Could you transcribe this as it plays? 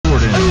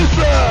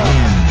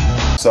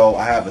So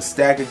I have a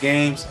stack of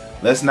games.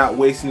 Let's not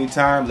waste any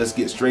time. Let's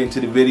get straight into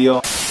the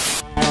video.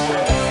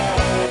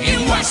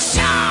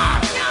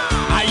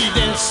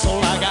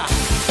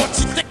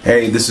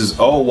 Hey, this is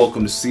O.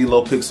 Welcome to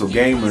CLOPIXEL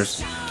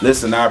Gamers.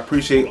 Listen, I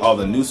appreciate all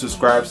the new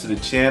subscribers to the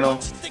channel,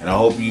 and I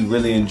hope you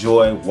really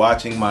enjoy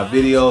watching my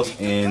videos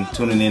and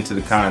tuning into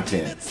the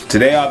content.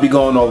 Today I'll be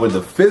going over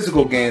the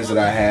physical games that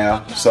I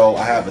have. So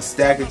I have a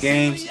stack of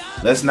games.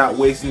 Let's not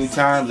waste any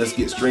time. Let's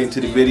get straight into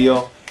the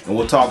video, and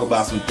we'll talk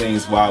about some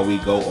things while we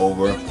go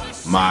over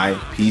my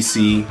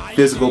PC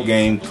physical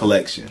game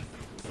collection.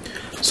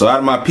 So out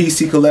of my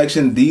PC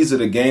collection, these are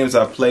the games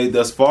I've played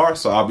thus far,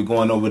 so I'll be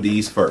going over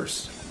these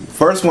first.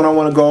 First one I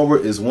want to go over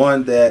is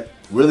one that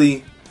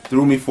really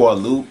threw me for a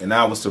loop, and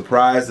I was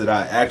surprised that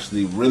I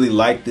actually really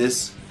liked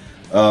this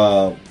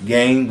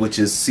game, which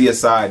is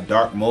CSI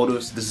Dark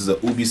Motives. This is a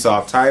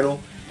Ubisoft title,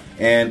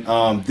 and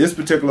this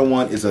particular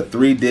one is a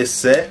 3-disc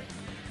set.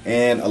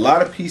 And a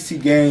lot of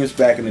PC games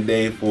back in the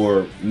day,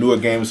 for newer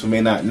gamers who may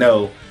not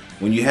know,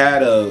 when you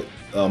had a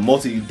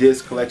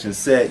multi-disc collection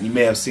set, you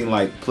may have seen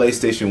like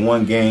PlayStation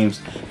 1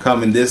 games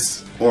come in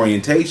this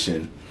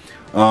orientation.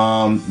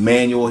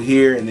 Manual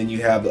here, and then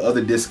you have the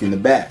other disc in the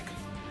back.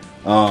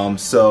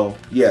 So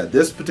yeah,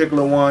 this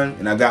particular one,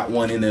 and I got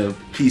one in the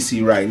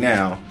PC right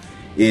now,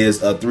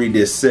 is a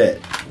 3-disc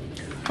set.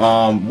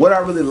 What I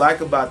really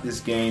like about this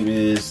game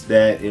is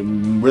that it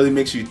really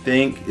makes you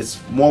think. It's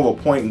more of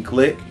a point and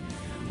click,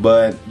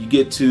 but you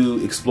get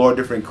to explore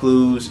different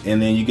clues,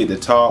 and then you get to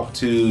talk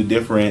to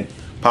different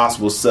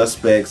possible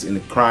suspects in the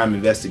crime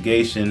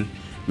investigation.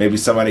 Maybe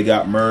somebody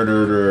got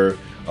murdered or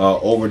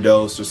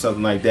overdose or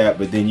something like that,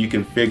 but then you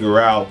can figure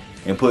out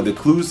and put the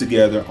clues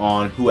together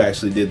on who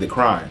actually did the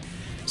crime.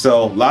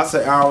 So lots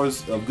of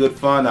hours of good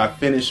fun. I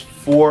finished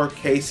 4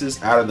 cases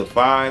out of the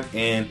 5,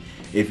 and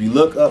if you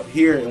look up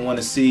here and want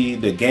to see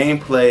the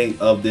gameplay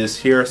of this,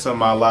 here are some of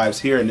my lives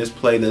here in this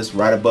playlist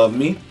right above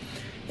me,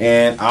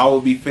 and I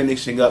will be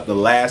finishing up the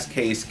last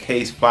case,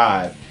 case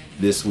 5,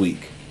 this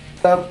week.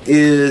 Up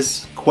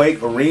is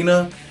Quake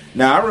Arena.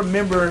 Now I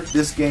remember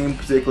this game in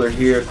particular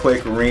here,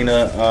 Quake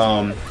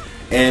Arena.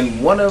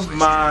 And one of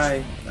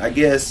my, I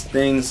guess,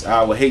 things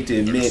I would hate to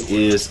admit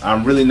is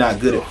I'm really not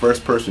good at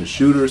first-person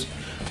shooters,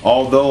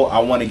 although I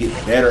want to get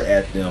better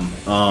at them.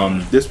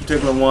 This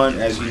particular one,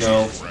 as you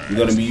know, you're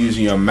going to be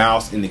using your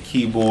mouse and the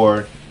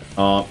keyboard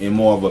in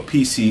more of a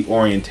PC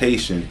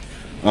orientation.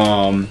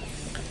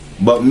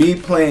 But me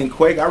playing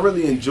Quake, I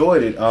really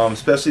enjoyed it,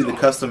 especially the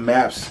custom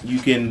maps you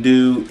can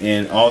do,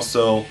 and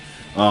also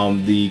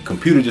the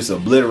computer just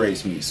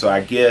obliterates me. So I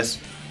guess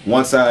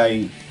once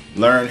I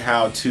learn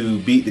how to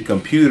beat the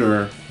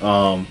computer,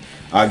 I'll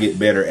get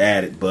better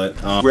at it. But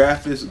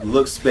graphics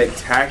look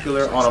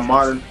spectacular on a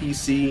modern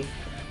PC,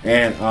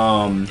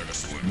 and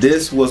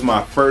this was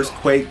my first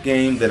Quake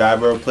game that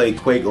I've ever played,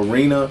 Quake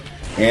Arena,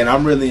 and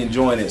I'm really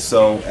enjoying it.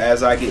 So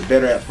as I get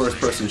better at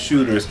first-person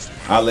shooters,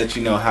 I'll let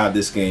you know how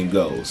this game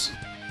goes.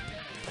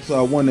 So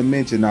I wanted to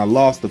mention I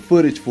lost the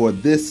footage for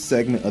this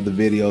segment of the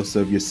video, so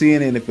if you're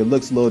seeing it, if it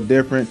looks a little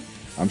different,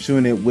 I'm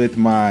shooting it with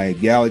my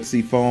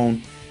Galaxy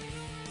phone.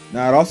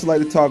 Now I'd also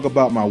like to talk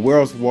about my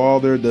Where's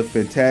Waldo, the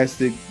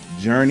Fantastic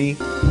Journey.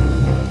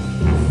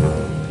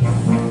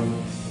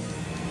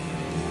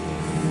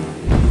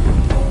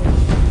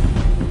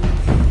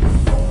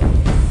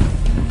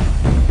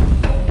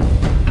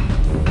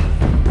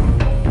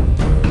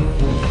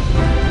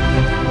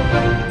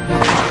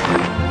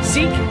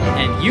 Seek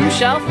and you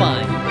shall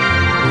find.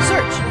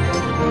 Search.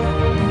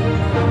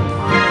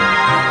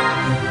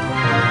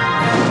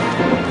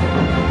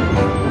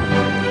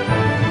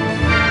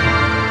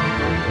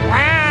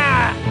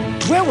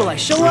 Where will I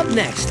show up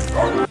next?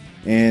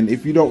 And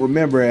if you don't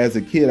remember, as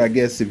a kid, I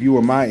guess if you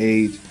were my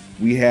age,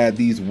 we had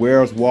these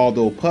Where's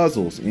Waldo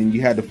puzzles, and you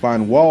had to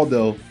find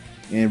Waldo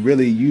and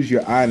really use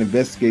your eye and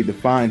investigate to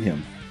find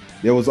him.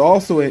 There was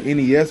also an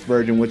NES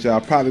version, which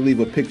I'll probably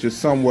leave a picture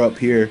somewhere up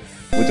here,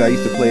 which I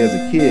used to play as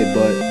a kid,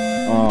 but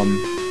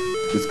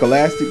the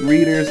Scholastic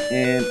readers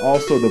and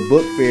also the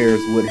book fairs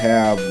would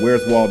have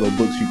Where's Waldo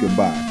books you could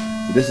buy.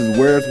 So this is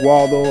Where's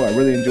Waldo. I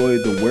really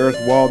enjoyed the Where's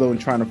Waldo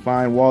and trying to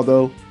find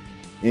Waldo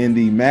in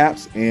the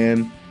maps,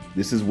 and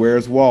this is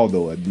Where's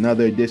Waldo,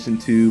 another addition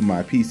to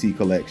my PC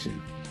collection.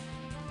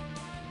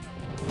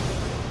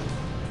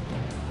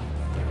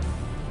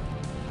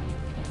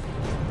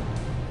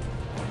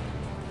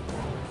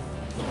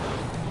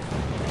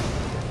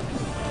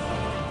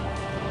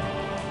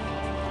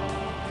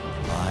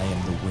 I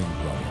am the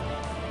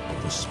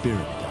Windrunner, the Spirit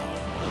God.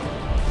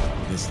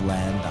 This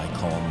land I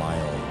call my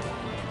own.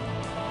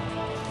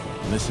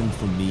 Listen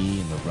for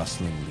me in the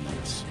rustling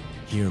leaves.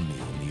 Hear me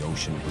in the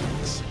ocean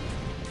breeze.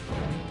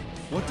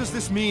 What does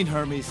this mean,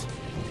 Hermes?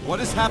 What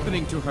is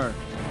happening to her?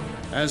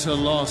 As a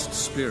lost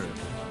spirit,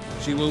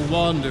 she will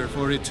wander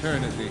for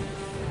eternity.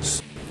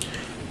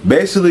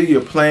 Basically,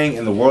 you're playing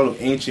in the world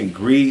of ancient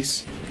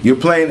Greece. You're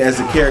playing as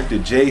the character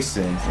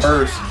Jason.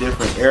 First,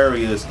 different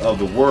areas of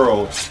the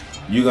world.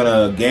 You're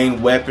gonna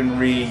gain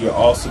weaponry. You're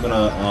also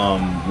gonna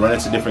run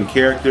into different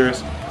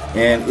characters.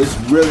 and it's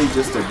really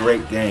just a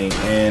great game.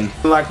 And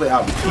likely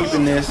I'll be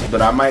keeping this,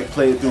 but I might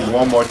play it through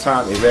one more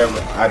time if ever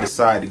I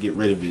decide to get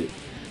rid of it.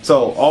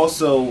 So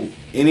also,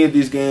 any of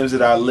these games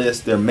that I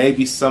list, there may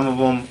be some of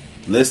them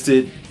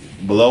listed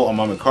below on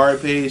my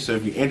card page. So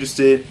if you're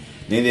interested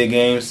in any of the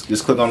games,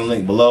 just click on the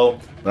link below.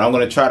 But I'm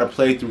going to try to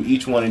play through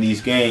each one of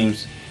these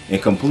games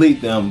and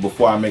complete them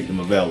before I make them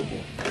available.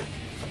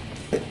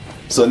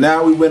 So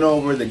now we went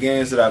over the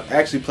games that I've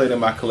actually played in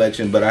my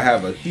collection, but I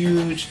have a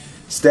huge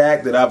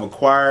stack that I've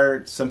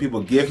acquired. Some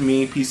people give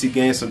me PC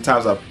games.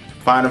 Sometimes I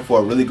find them for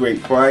a really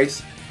great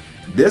price.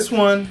 This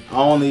one I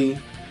only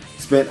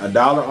spent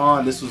 $1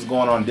 on. This was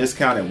going on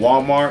discount at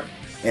Walmart,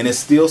 and it's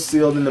still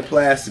sealed in the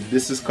plastic.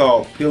 This is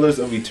called Pillars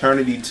of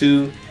Eternity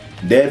 2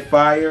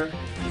 Deadfire.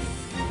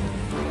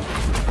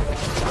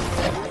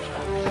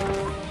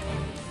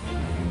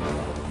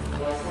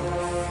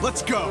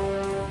 Let's go.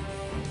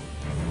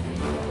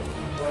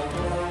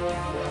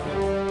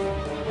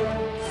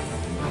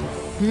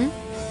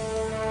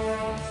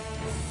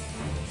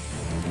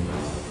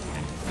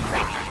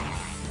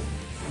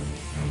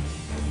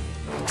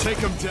 Take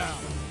him down.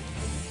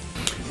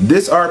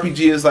 This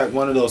RPG is like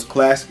one of those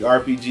classic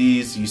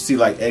RPGs you see,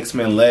 like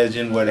X-Men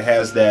Legend, where it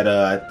has that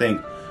I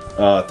think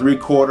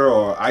 3/4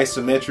 or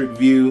isometric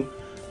view.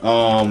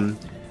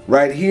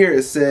 Right here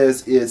it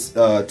says it's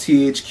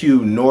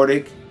THQ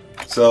Nordic,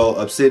 so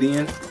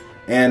Obsidian,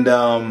 and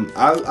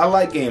I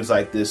like games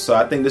like this, so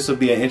I think this will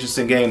be an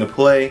interesting game to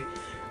play.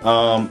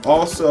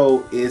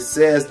 Also, it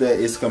says that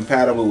it's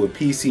compatible with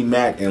PC,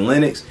 Mac, and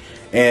Linux,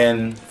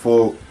 and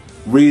for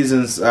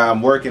reasons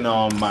I'm working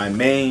on my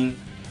main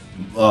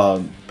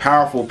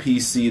powerful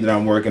PC that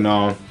I'm working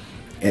on,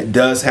 it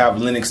does have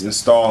Linux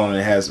installed on it.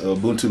 It has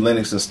Ubuntu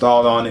Linux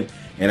installed on it,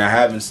 and I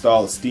have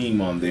installed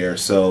Steam on there.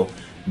 So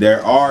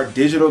there are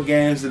digital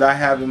games that I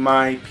have in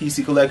my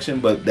PC collection,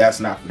 but that's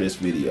not for this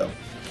video.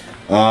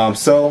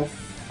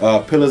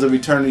 Pillars of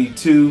Eternity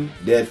 2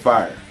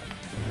 Deadfire.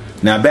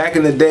 Now, back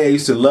in the day, I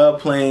used to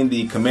love playing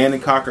the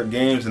Command & Conquer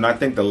games, and I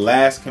think the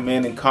last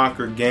Command &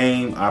 Conquer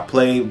game I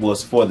played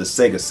was for the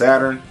Sega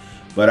Saturn,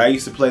 but I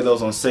used to play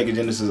those on Sega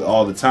Genesis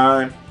all the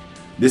time.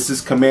 This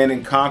is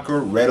Command & Conquer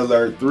Red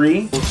Alert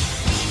 3.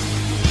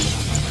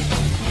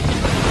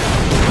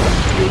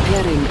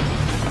 Repairing.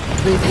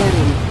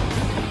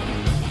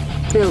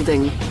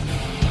 Building.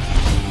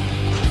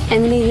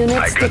 Enemy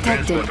units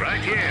detected.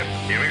 Right here.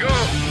 Here we go.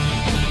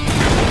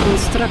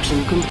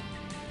 Construction complete.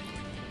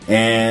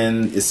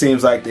 And it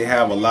seems like they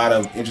have a lot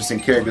of interesting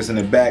characters in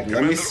the back.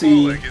 Let me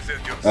see.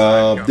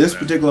 This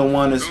particular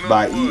one is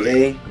by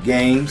EA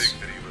Games,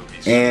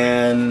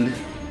 and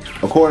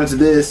according to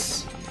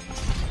this,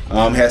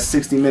 has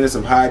 60 minutes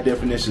of high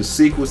definition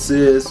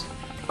sequences,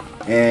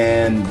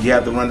 and you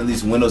have to run at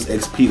least Windows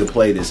XP to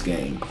play this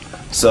game.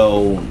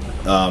 So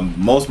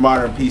most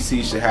modern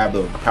PCs should have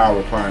the power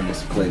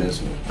requirements to play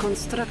this one.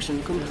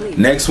 Construction complete.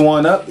 Next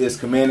one up is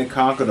Command &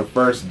 Conquer The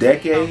First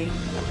Decade.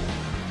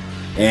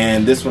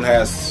 And this one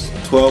has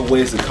 12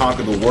 ways to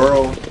conquer the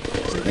world,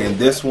 and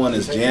this one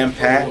is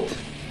jam-packed.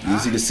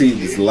 As you can see,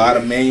 there's a lot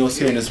of manuals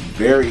here, and it's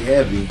very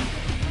heavy.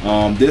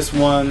 This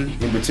one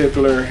in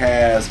particular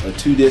has a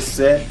 2-disc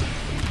set,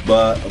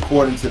 but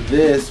according to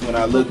this, when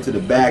I look to the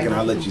back and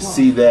I'll let you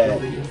see that,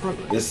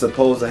 it's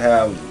supposed to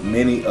have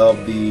many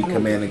of the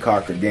Command &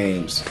 Conquer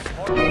games.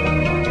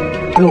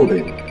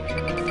 Building.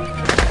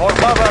 For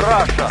Mother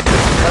Russia,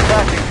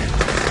 attacking.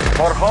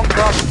 For Hong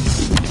Kong.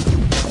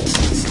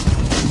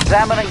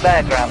 Examining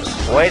diagrams.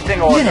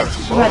 Waiting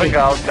orders. Moving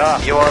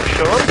out. You are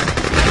sure?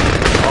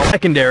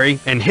 Secondary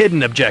and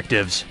hidden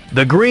objectives.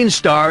 The green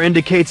star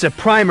indicates a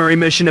primary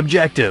mission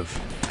objective.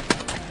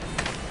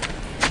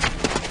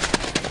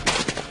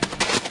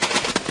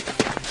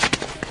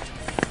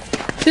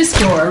 This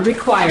door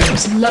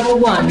requires level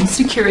 1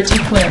 security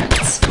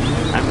clearance.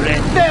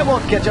 They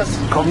won't get us.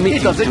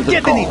 It doesn't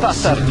get any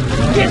faster.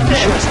 Get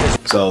there.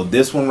 So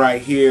this one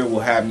right here will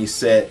have me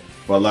set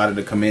for a lot of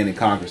the Command &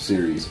 Conquer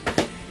series.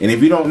 And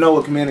if you don't know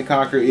what Command &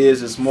 Conquer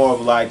is, it's more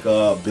of like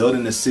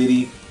building a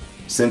city,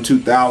 Sim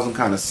 2000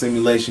 kind of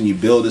simulation. You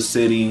build a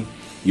city,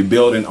 you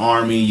build an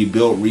army, you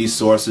build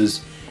resources,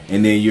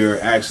 and then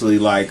you're actually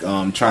like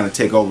trying to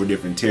take over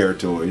different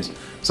territories.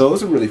 So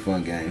it's a really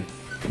fun game.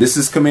 This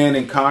is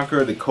Command &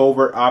 Conquer The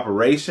Covert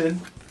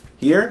Operation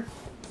here.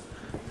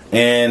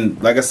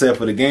 And like I said,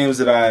 for the games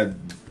that I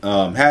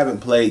haven't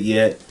played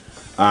yet,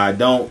 I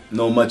don't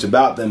know much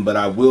about them, but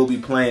I will be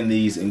playing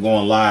these and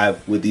going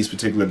live with these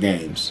particular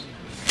games.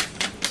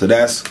 So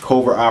that's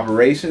Covert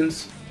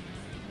Operations.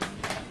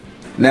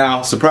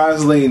 Now,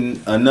 surprisingly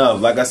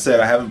enough, like I said,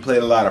 I haven't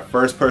played a lot of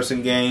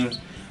first-person games.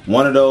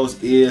 One of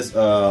those is,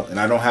 and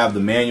I don't have the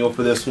manual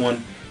for this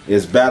one,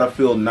 is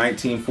Battlefield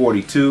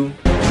 1942.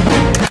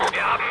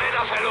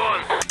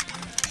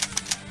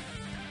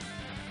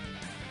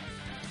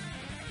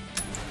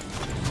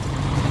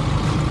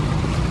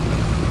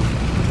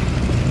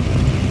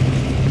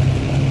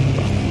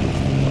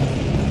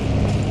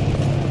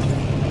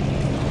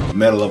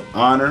 Medal of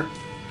Honor.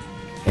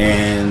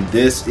 And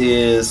this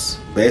is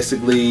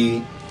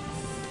basically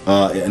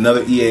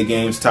another EA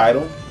Games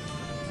title.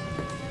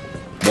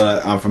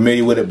 but I'm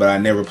familiar with it, but I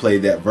never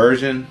played that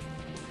version.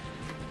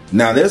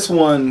 Now this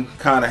one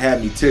kind of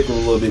had me tickled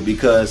a little bit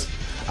because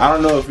I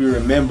don't know if you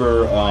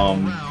remember,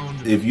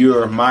 if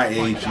you're my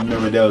age, you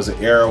remember there was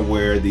an era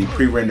where the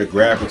pre-rendered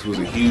graphics was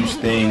a huge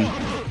thing.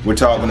 We're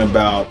talking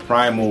about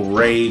Primal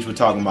Rage, we're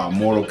talking about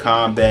Mortal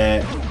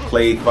Kombat,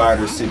 Blade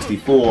Fighter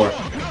 64,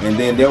 and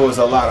then there was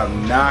a lot of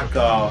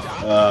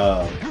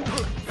knockoff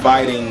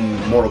fighting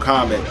Mortal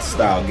Kombat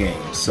style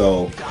games.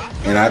 So,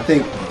 and I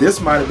think this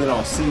might have been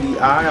on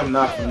CDI, I'm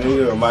not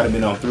familiar, or might have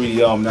been on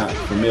 3DO, I'm not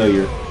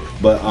familiar.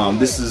 But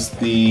this is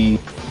the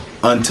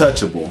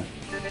Untouchable.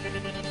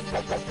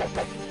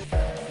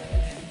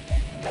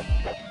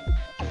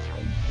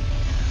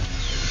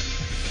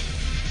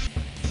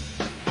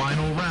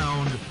 Final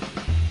round.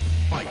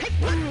 Fight.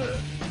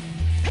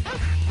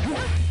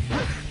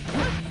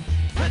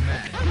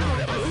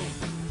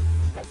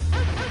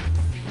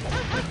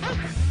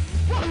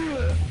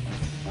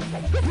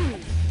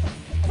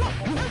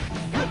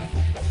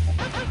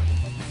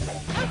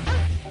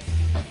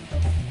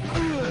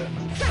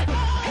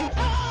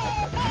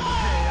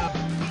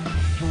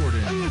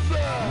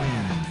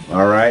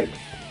 Alright,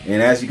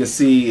 and as you can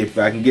see, if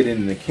I can get it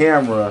in the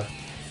camera,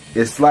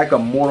 it's like a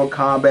Mortal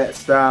Kombat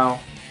style,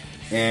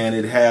 and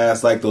it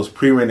has like those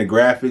pre-rendered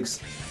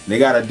graphics. They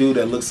got a dude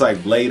that looks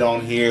like Blade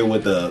on here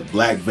with a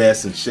black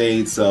vest and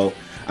shades, so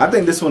I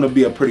think this one will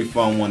be a pretty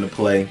fun one to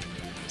play.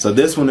 So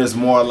this one is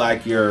more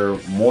like your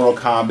Mortal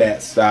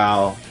Kombat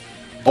style,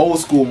 old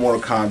school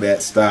Mortal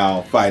Kombat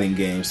style fighting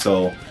game,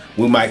 so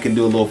we might can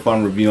do a little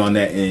fun review on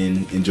that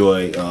and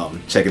enjoy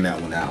checking that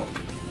one out.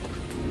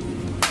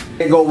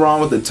 Can't go wrong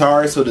with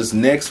Atari. So this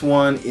next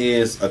one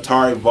is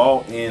Atari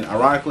Vault, and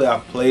ironically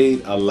I've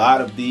played a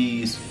lot of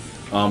these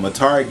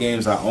Atari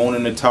games. I own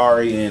an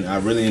Atari and I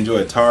really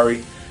enjoy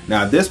Atari.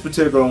 Now this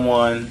particular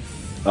one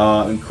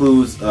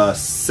includes a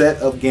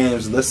set of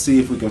games. Let's see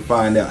if we can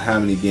find out how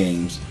many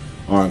games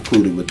are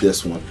included with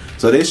this one.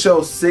 So they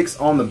show 6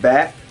 on the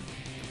back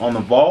on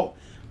the Vault,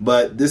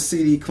 but this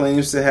CD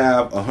claims to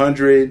have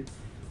 100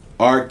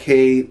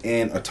 arcade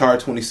and Atari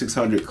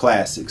 2600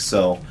 classics.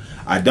 So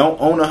I don't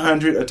own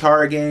 100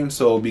 Atari games,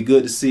 so it'll be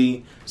good to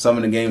see some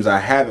of the games I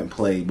haven't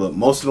played, but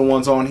most of the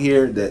ones on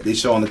here that they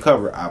show on the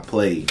cover I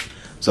played.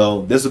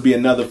 So this will be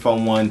another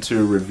fun one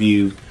to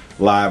review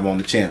live on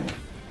the channel.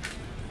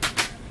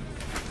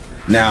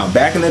 Now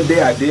back in the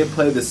day I did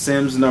play The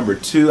Sims number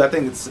 2. I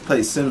think it's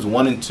played Sims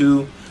 1 and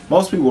 2.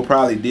 Most people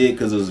probably did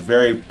because it was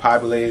very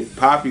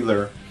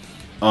popular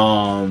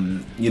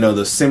you know,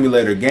 the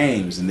simulator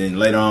games, and then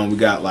later on we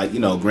got like, you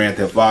know, Grand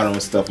Theft Auto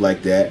and stuff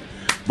like that.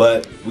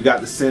 But we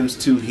got The Sims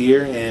 2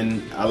 here,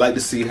 and I like to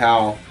see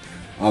how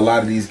a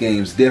lot of these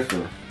games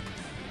differ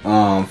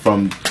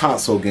from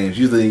console games.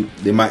 Usually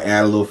they might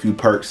add a little few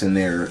perks in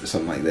there or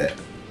something like that.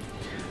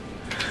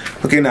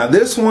 Okay, now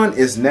this one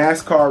is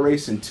NASCAR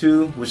Racing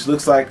 2, which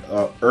looks like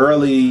an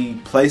early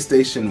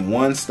PlayStation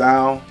 1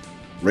 style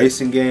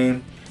racing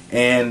game.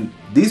 And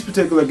these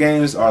particular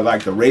games are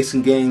like the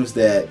racing games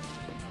that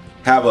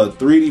have a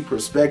 3D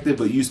perspective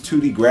but use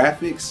 2D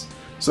graphics.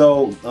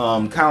 So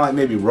kind of like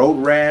maybe Road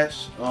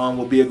Rash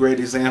will be a great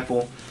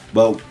example,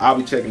 but I'll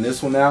be checking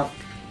this one out.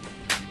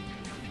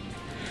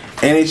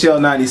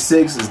 NHL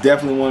 96 is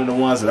definitely one of the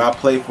ones that I'll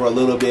play for a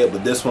little bit,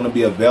 but this one will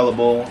be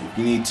available if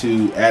you need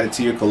to add it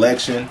to your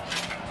collection.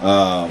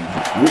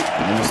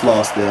 Almost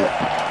lost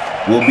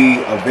that. Will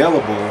be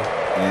available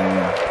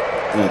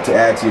and to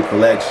add to your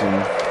collection,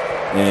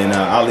 and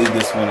I'll leave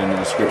this one in the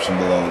description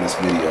below this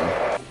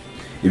video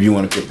if you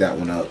want to pick that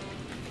one up.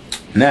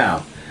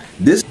 Now,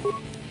 this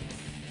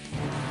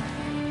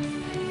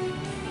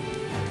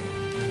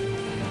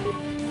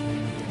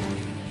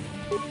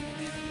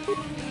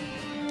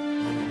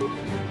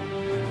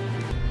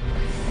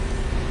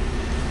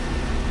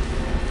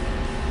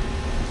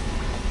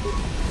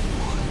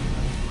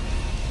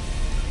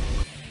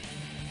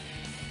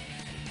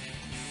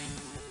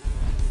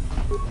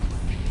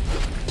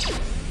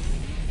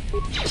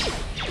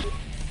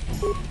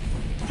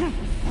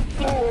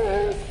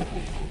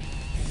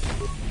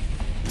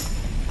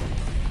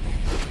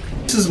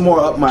is more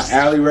up my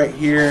alley right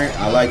here.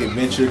 I like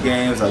adventure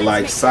games, I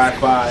like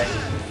sci-fi,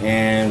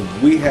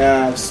 and we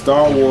have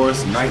Star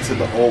Wars Knights of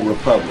the Old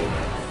Republic.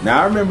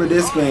 Now I remember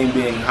this game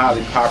being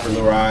highly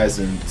popularized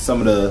and some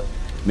of the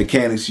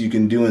mechanics you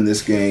can do in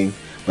this game,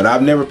 but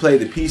I've never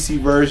played the PC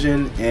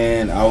version,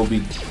 and I will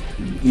be,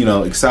 you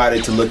know,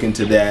 excited to look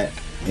into that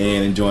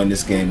and enjoying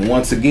this game. And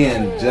once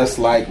again, just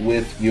like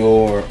with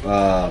your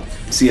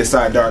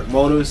CSI Dark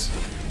Motives,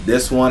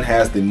 this one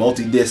has the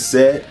multi-disc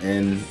set,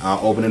 and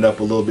I'll open it up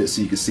a little bit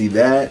so you can see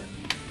that.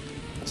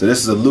 So this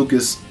is a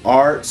Lucas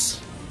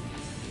Arts.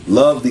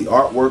 Love the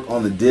artwork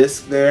on the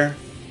disc there.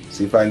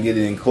 See if I can get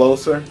it in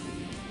closer.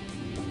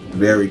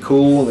 Very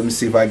cool. Let me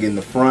see if I get in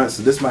the front.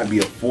 So this might be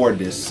a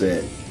 4-disc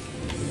set.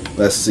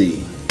 Let's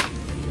see.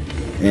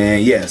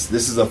 And yes,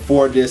 this is a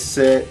 4-disc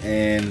set,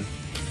 and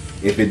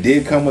if it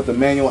did come with the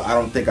manual, I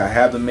don't think I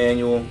have the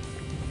manual,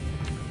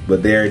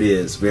 but there it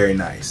is. Very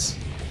nice.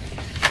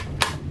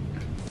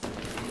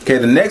 Okay,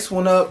 the next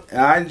one up,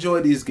 I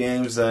enjoy these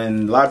games,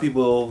 and a lot of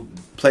people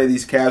play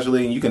these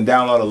casually, and you can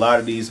download a lot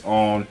of these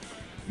on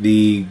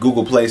the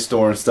Google Play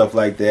Store and stuff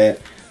like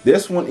that.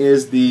 This one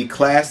is the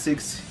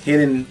Classics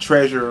Hidden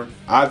Treasure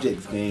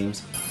Objects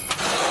games.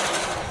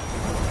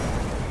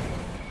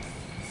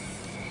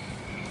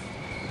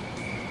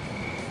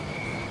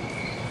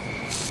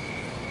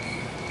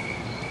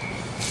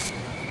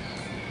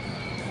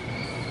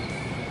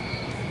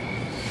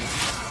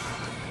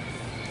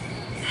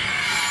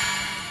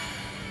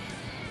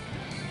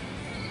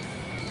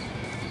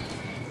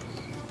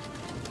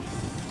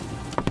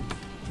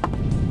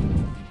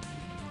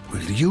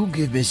 Will you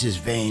give Mrs.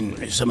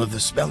 Vane some of the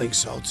smelling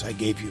salts I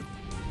gave you?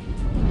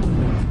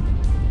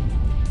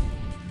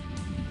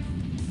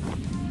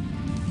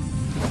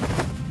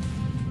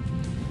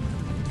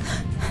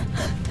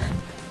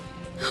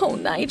 Oh,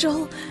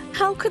 Nigel,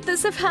 how could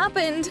this have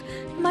happened?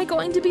 Am I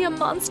going to be a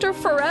monster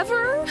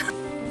forever?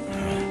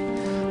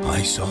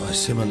 I saw a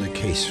similar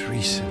case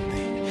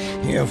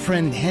recently. Your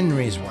friend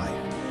Henry's wife.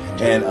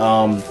 And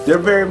they're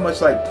very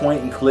much like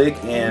point and click,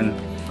 and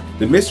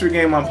the mystery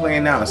game I'm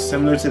playing now is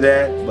similar to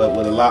that, but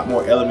with a lot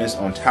more elements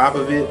on top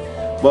of it.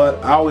 But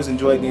I always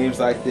enjoy games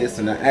like this,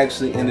 and I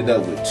actually ended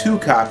up with 2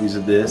 copies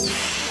of this.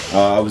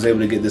 I was able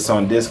to get this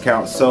on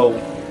discount. So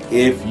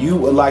if you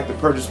would like to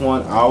purchase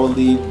one, I will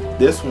leave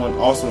this one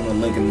also in the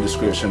link in the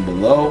description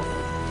below.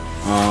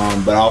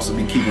 But I'll also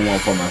be keeping one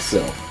for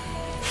myself.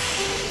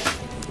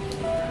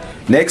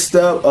 Next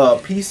up,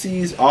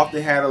 PCs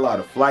often had a lot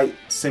of flight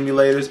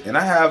simulators, and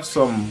I have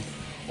some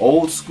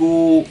old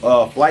school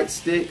flight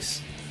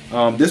sticks.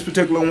 This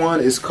particular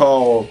one is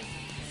called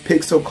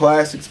Pixel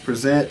Classics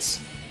Presents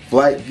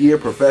Flight Gear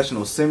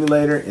Professional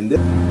Simulator, and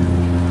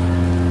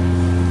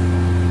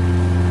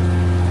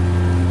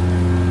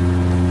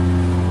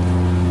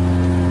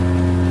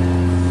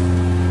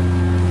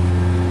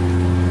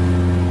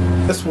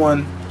this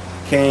one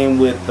came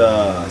with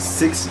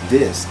 6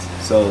 discs,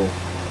 so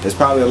there's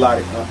probably a lot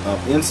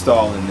of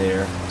install in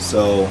there.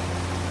 So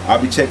I'll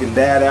be checking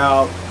that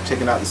out,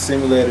 checking out the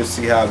simulator,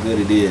 see how good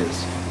it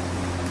is.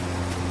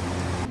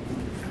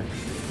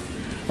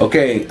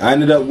 Okay, I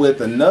ended up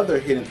with another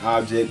hidden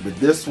object, but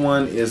this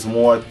one is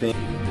more thin.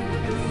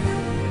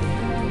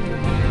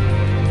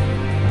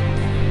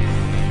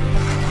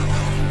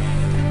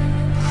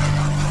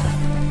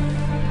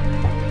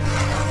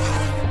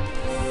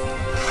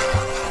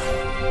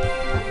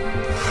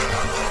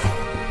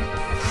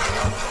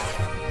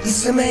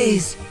 This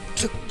amaze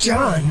took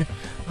John.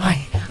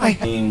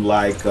 Seemed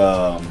like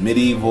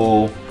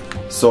medieval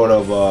sort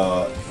of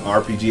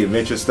RPG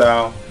adventure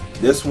style.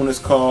 This one is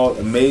called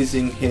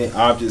Amazing Hidden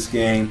Objects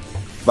Game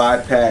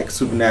 5-Pack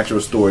Supernatural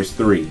Stories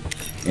 3.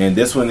 And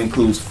this one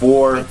includes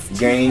 4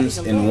 games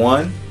in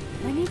one.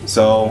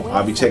 So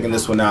I'll be checking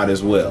this one out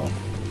as well.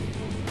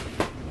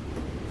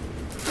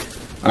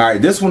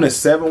 Alright, this one is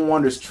 7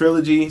 Wonders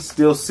Trilogy,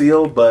 still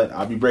sealed, but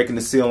I'll be breaking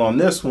the seal on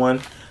this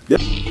one.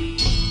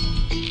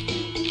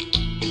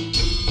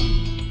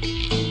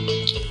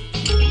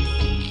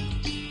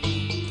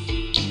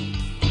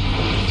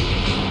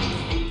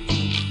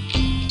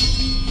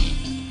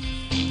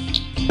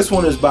 This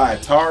one is by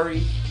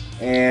Atari,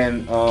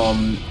 and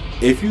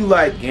if you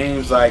like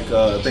games like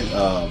I think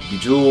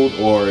Bejeweled,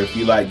 or if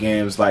you like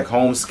games like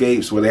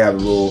Homescapes where they have a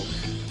little,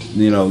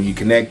 you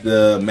connect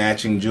the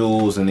matching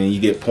jewels and then you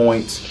get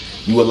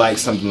points, you would like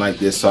something like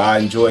this. So I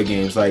enjoy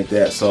games like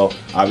that, so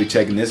I'll be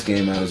checking this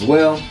game out as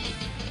well.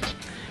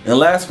 And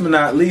last but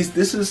not least,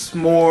 this is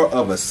more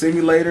of a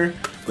simulator,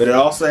 but it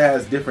also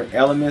has different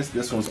elements.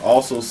 This one's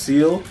also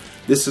sealed.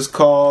 This is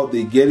called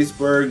the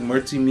Gettysburg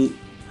Multimedia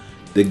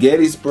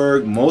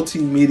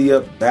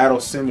Battle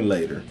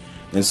Simulator.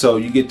 And so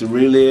you get to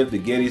relive the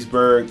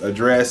Gettysburg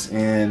Address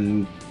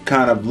and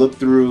kind of look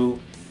through,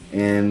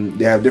 and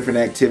they have different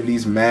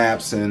activities,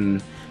 maps,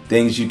 and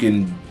things you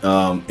can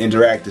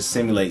interact to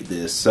simulate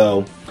this.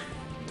 So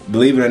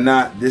believe it or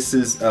not, this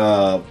is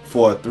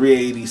for a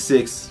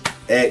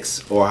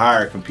 386X or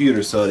higher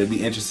computer, so it'd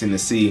be interesting to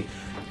see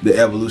the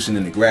evolution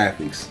in the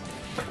graphics.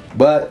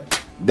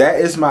 But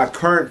that is my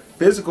current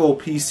physical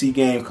PC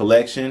game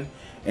collection.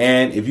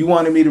 And if you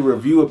wanted me to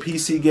review a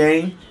PC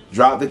game,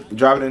 drop it in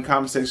the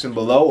comment section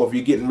below. Or if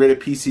you're getting rid of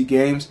PC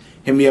games,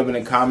 hit me up in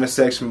the comment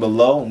section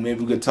below, and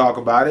maybe we could talk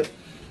about it.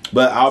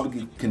 But I'll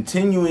be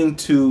continuing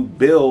to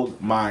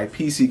build my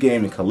PC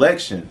gaming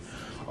collection.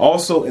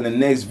 Also, in the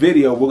next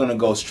video, we're going to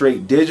go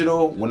straight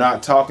digital. We're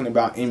not talking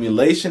about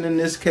emulation in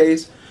this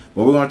case,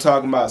 but we're going to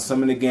talk about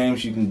some of the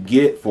games you can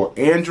get for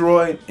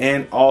Android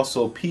and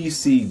also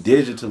PC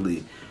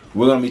digitally.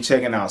 We're going to be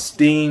checking out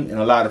Steam and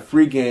a lot of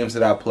free games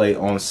that I play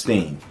on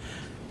Steam.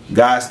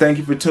 Guys, thank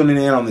you for tuning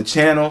in on the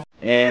channel,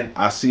 and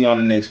I'll see you on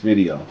the next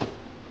video.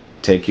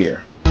 Take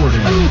care.